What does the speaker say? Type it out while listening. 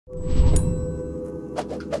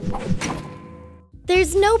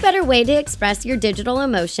There's no better way to express your digital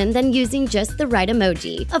emotion than using just the right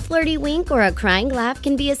emoji. A flirty wink or a crying laugh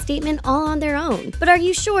can be a statement all on their own. But are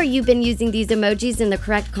you sure you've been using these emojis in the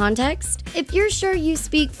correct context? If you're sure you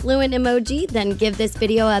speak fluent emoji, then give this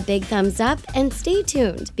video a big thumbs up and stay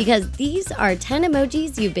tuned, because these are 10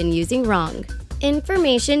 emojis you've been using wrong.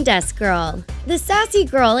 Information Desk Girl. The sassy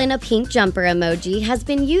girl in a pink jumper emoji has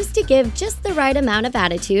been used to give just the right amount of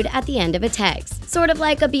attitude at the end of a text, sort of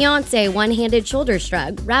like a Beyoncé one-handed shoulder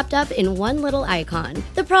shrug wrapped up in one little icon.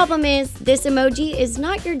 The problem is, this emoji is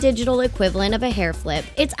not your digital equivalent of a hair flip.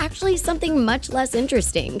 It's actually something much less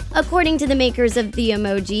interesting. According to the makers of the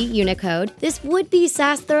emoji Unicode, this would-be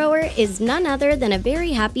sass thrower is none other than a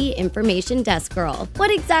very happy information desk girl.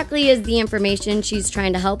 What exactly is the information she's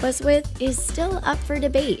trying to help us with is still up for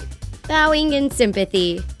debate. Bowing in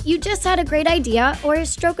sympathy. You just had a great idea or a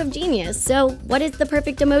stroke of genius, so what is the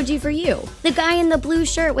perfect emoji for you? The guy in the blue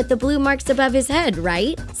shirt with the blue marks above his head,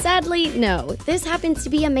 right? Sadly, no. This happens to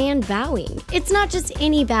be a man bowing. It's not just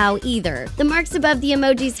any bow either. The marks above the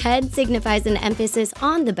emoji's head signifies an emphasis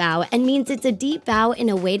on the bow and means it's a deep bow in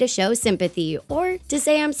a way to show sympathy or to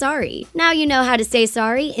say I'm sorry. Now you know how to say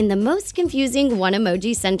sorry in the most confusing one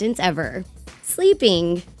emoji sentence ever.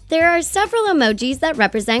 Sleeping. There are several emojis that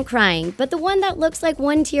represent crying, but the one that looks like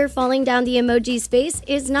one tear falling down the emoji's face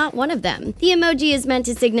is not one of them. The emoji is meant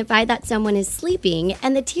to signify that someone is sleeping,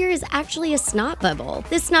 and the tear is actually a snot bubble.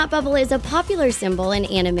 The snot bubble is a popular symbol in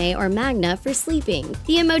anime or manga for sleeping.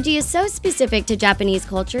 The emoji is so specific to Japanese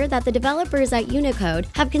culture that the developers at Unicode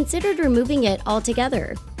have considered removing it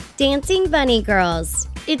altogether. Dancing Bunny Girls.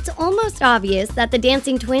 It's almost obvious that the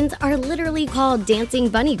dancing twins are literally called Dancing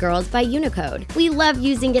Bunny Girls by Unicode. We love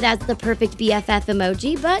using it as the perfect BFF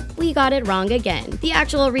emoji, but we got it wrong again. The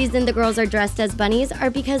actual reason the girls are dressed as bunnies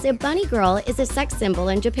are because a bunny girl is a sex symbol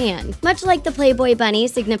in Japan. Much like the Playboy bunny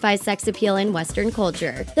signifies sex appeal in Western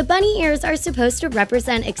culture. The bunny ears are supposed to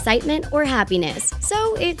represent excitement or happiness,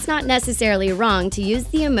 so it's not necessarily wrong to use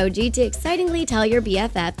the emoji to excitingly tell your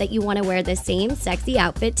BFF that you want to wear the same sexy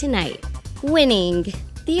outfit tonight. Winning.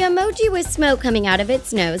 The emoji with smoke coming out of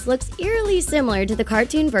its nose looks eerily similar to the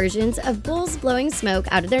cartoon versions of bulls blowing smoke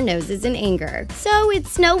out of their noses in anger. So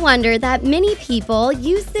it's no wonder that many people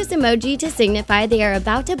use this emoji to signify they are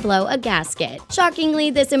about to blow a gasket.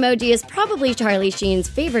 Shockingly, this emoji is probably Charlie Sheen's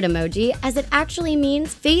favorite emoji, as it actually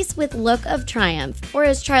means face with look of triumph, or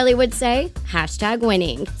as Charlie would say,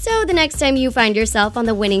 #winning. So the next time you find yourself on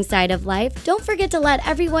the winning side of life, don't forget to let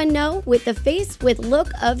everyone know with the face with look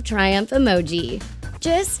of triumph emoji.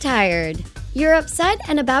 Just tired. You're upset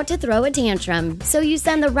and about to throw a tantrum, so you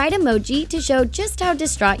send the right emoji to show just how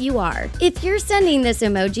distraught you are. If you're sending this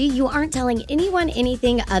emoji, you aren't telling anyone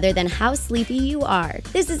anything other than how sleepy you are.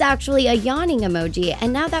 This is actually a yawning emoji,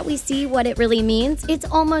 and now that we see what it really means, it's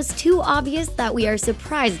almost too obvious that we are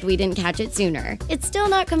surprised we didn't catch it sooner. It's still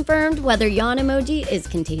not confirmed whether yawn emoji is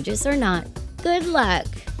contagious or not. Good luck.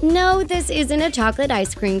 No, this isn't a chocolate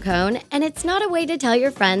ice cream cone, and it's not a way to tell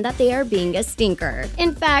your friend that they are being a stinker.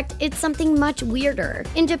 In fact, it's something much weirder.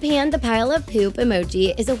 In Japan, the pile of poop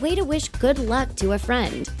emoji is a way to wish good luck to a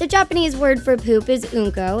friend. The Japanese word for poop is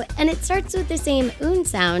unko, and it starts with the same un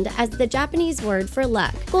sound as the Japanese word for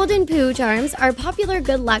luck. Golden poo charms are popular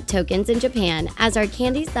good luck tokens in Japan, as are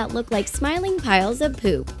candies that look like smiling piles of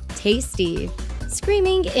poop. Tasty.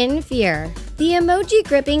 Screaming in fear. The emoji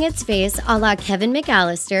gripping its face a la Kevin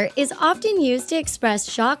McAllister is often used to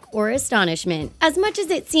express shock or astonishment. As much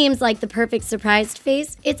as it seems like the perfect surprised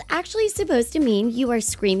face, it's actually supposed to mean you are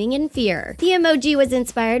screaming in fear. The emoji was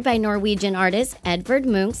inspired by Norwegian artist Edvard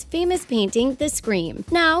Munch's famous painting, The Scream.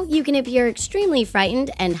 Now, you can appear extremely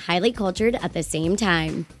frightened and highly cultured at the same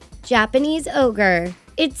time. Japanese ogre.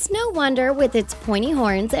 It's no wonder with its pointy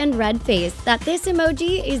horns and red face that this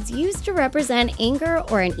emoji is used to represent anger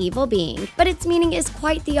or an evil being, but its meaning is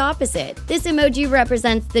quite the opposite. This emoji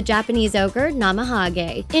represents the Japanese ogre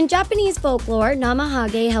Namahage. In Japanese folklore,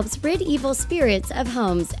 Namahage helps rid evil spirits of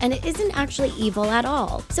homes, and it isn't actually evil at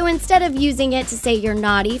all. So instead of using it to say you're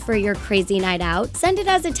naughty for your crazy night out, send it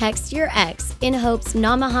as a text to your ex in hopes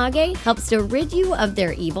Namahage helps to rid you of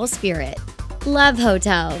their evil spirit. Love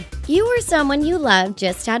Hotel. You or someone you love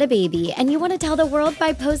just had a baby, and you want to tell the world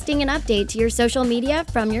by posting an update to your social media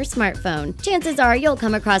from your smartphone. Chances are you'll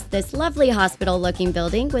come across this lovely hospital-looking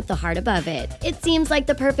building with the heart above it. It seems like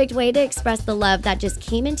the perfect way to express the love that just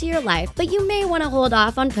came into your life, but you may want to hold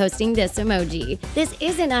off on posting this emoji. This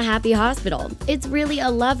isn't a happy hospital. It's really a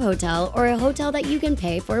love hotel, or a hotel that you can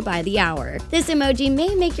pay for by the hour. This emoji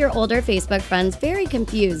may make your older Facebook friends very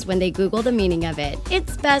confused when they Google the meaning of it.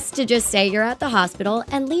 It's best to just say you're at the hospital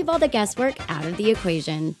and leave all the guesswork out of the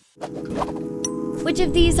equation. Which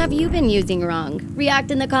of these have you been using wrong?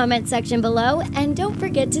 React in the comment section below, and don't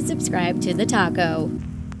forget to subscribe to The Taco.